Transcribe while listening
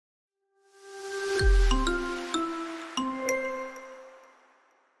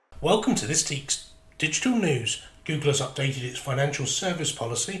Welcome to this week's digital news. Google has updated its financial service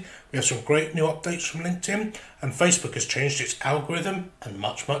policy. We have some great new updates from LinkedIn, and Facebook has changed its algorithm, and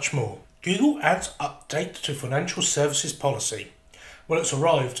much, much more. Google adds update to financial services policy. Well, it's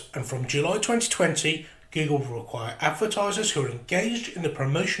arrived, and from July 2020, Google will require advertisers who are engaged in the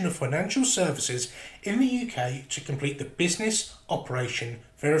promotion of financial services in the UK to complete the Business Operation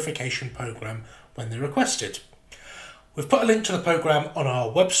Verification Programme when they're requested. We've put a link to the programme on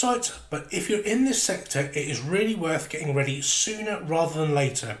our website, but if you're in this sector, it is really worth getting ready sooner rather than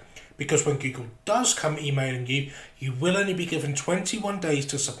later, because when Google does come emailing you, you will only be given 21 days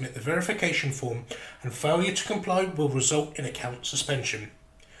to submit the verification form, and failure to comply will result in account suspension.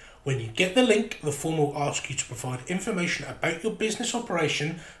 When you get the link, the form will ask you to provide information about your business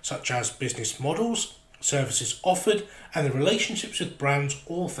operation, such as business models, services offered, and the relationships with brands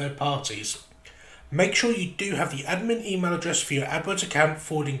or third parties. Make sure you do have the admin email address for your AdWords account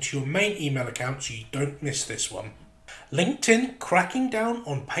forwarding to your main email account so you don't miss this one. LinkedIn cracking down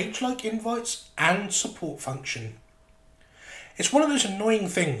on page-like invites and support function. It's one of those annoying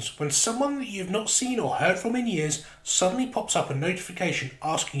things when someone that you've not seen or heard from in years suddenly pops up a notification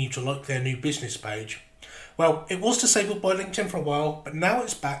asking you to like their new business page. Well, it was disabled by LinkedIn for a while, but now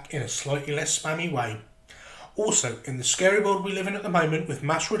it's back in a slightly less spammy way. Also, in the scary world we live in at the moment with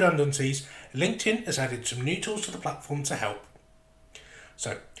mass redundancies, LinkedIn has added some new tools to the platform to help.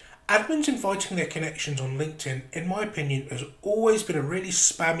 So, admins inviting their connections on LinkedIn, in my opinion, has always been a really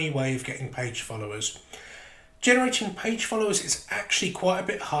spammy way of getting page followers. Generating page followers is actually quite a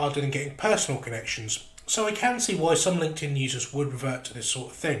bit harder than getting personal connections, so I can see why some LinkedIn users would revert to this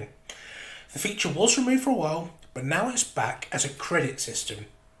sort of thing. The feature was removed for a while, but now it's back as a credit system.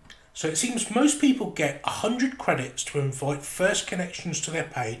 So it seems most people get 100 credits to invite first connections to their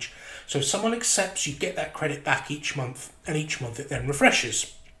page, so if someone accepts, you get that credit back each month, and each month it then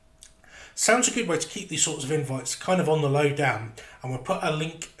refreshes. Sounds a good way to keep these sorts of invites kind of on the low down, and we'll put a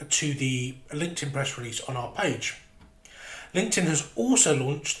link to the LinkedIn press release on our page. LinkedIn has also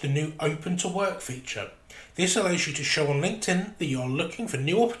launched the new Open to Work feature. This allows you to show on LinkedIn that you are looking for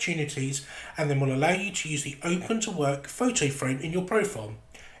new opportunities, and then will allow you to use the Open to Work photo frame in your profile.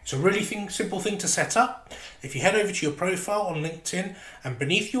 It's a really simple thing to set up. If you head over to your profile on LinkedIn and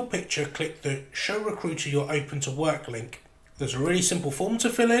beneath your picture click the Show Recruiter Your Open to Work link, there's a really simple form to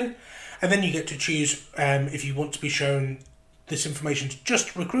fill in, and then you get to choose if you want to be shown this information to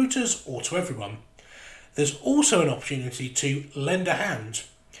just recruiters or to everyone. There's also an opportunity to lend a hand.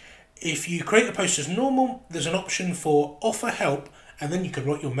 If you create a post as normal, there's an option for offer help, and then you can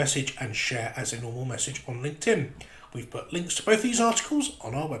write your message and share as a normal message on LinkedIn. We've put links to both these articles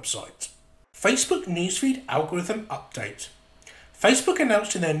on our website. Facebook newsfeed algorithm update. Facebook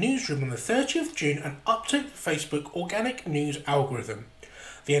announced in their newsroom on the 30th of June an update to the Facebook organic news algorithm.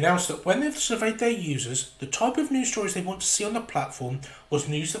 They announced that when they've surveyed their users, the type of news stories they want to see on the platform was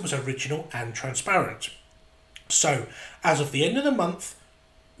news that was original and transparent. So, as of the end of the month,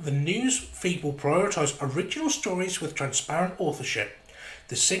 the news feed will prioritise original stories with transparent authorship.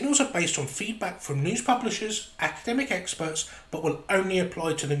 The signals are based on feedback from news publishers, academic experts, but will only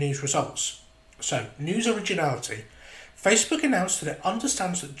apply to the news results. So, news originality. Facebook announced that it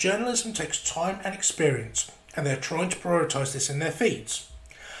understands that journalism takes time and experience, and they're trying to prioritise this in their feeds.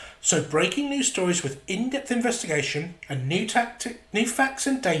 So, breaking news stories with in-depth investigation and new facts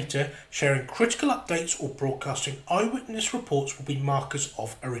and data, sharing critical updates or broadcasting eyewitness reports will be markers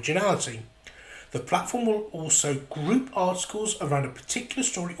of originality. The platform will also group articles around a particular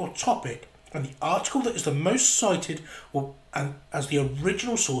story or topic, and the article that is the most cited as the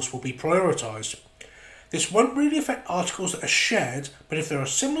original source will be prioritised. This won't really affect articles that are shared, but if there are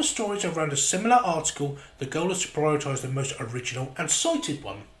similar stories around a similar article, the goal is to prioritise the most original and cited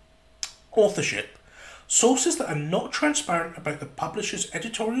one. Authorship. Sources that are not transparent about the publisher's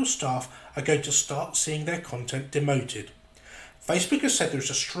editorial staff are going to start seeing their content demoted. Facebook has said there is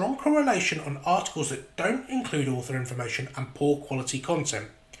a strong correlation on articles that don't include author information and poor quality content.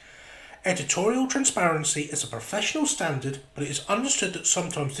 Editorial transparency is a professional standard, but it is understood that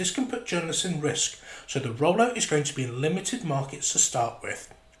sometimes this can put journalists in risk, so the rollout is going to be in limited markets to start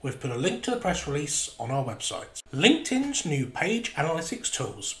with. We've put a link to the press release on our website. LinkedIn's new page analytics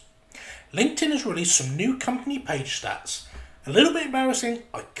tools. LinkedIn has released some new company page stats. A little bit embarrassing,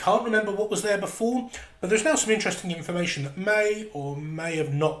 I can't remember what was there before, but there's now some interesting information that may or may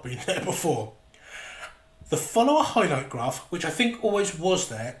have not been there before. The follower highlight graph, which I think always was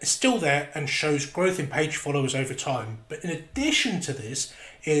there, is still there and shows growth in page followers over time. But in addition to this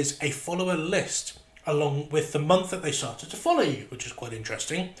is a follower list, along with the month that they started to follow you, which is quite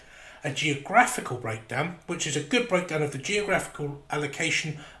interesting. a geographical breakdown, which is a good breakdown of the geographical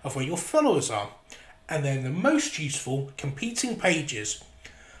allocation of where your followers are, and then the most useful, competing pages.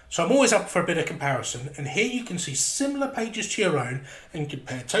 So I'm always up for a bit of comparison, and here you can see similar pages to your own and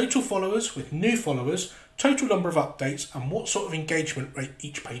compare total followers with new followers, total number of updates, and what sort of engagement rate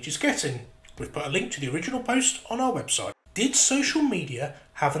each page is getting. We've put a link to the original post on our website. Did social media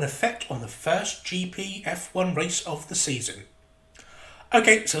have an effect on the first GP F1 race of the season?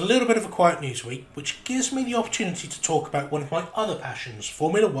 Okay, it's a little bit of a quiet news week, which gives me the opportunity to talk about one of my other passions,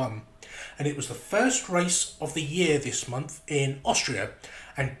 Formula One. And it was the first race of the year this month in Austria.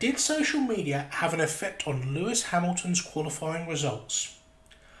 And did social media have an effect on Lewis Hamilton's qualifying results?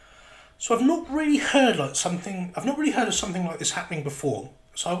 So I've not really heard of something like this happening before,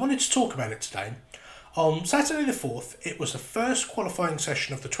 so I wanted to talk about it today. On Saturday the 4th, it was the first qualifying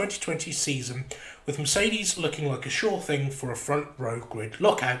session of the 2020 season, with Mercedes looking like a sure thing for a front row grid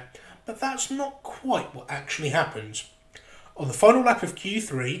lockout, but that's not quite what actually happened. On the final lap of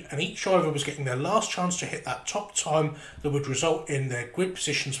Q3, and each driver was getting their last chance to hit that top time that would result in their grid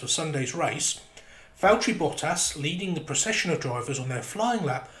positions for Sunday's race, Valtteri Bottas, leading the procession of drivers on their flying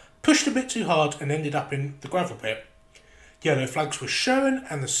lap, pushed a bit too hard and ended up in the gravel pit. Yellow flags were shown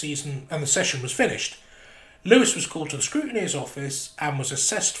and the session was finished. Lewis was called to the scrutineer's office and was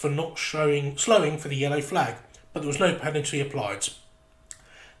assessed for not slowing for the yellow flag, but there was no penalty applied.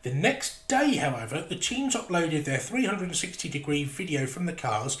 The next day, however, the teams uploaded their 360-degree video from the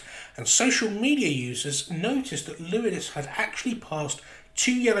cars, and social media users noticed that Lewis had actually passed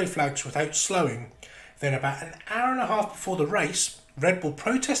 2 yellow flags without slowing. Then about an hour and a half before the race, Red Bull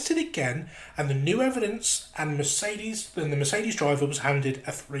protested again, and the new evidence and the Mercedes driver was handed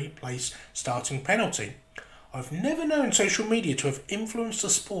a 3-place starting penalty. I've never known social media to have influenced a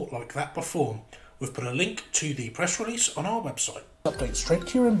sport like that before. We've put a link to the press release on our website. Update straight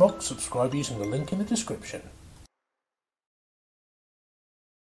to your inbox, subscribe using the link in the description.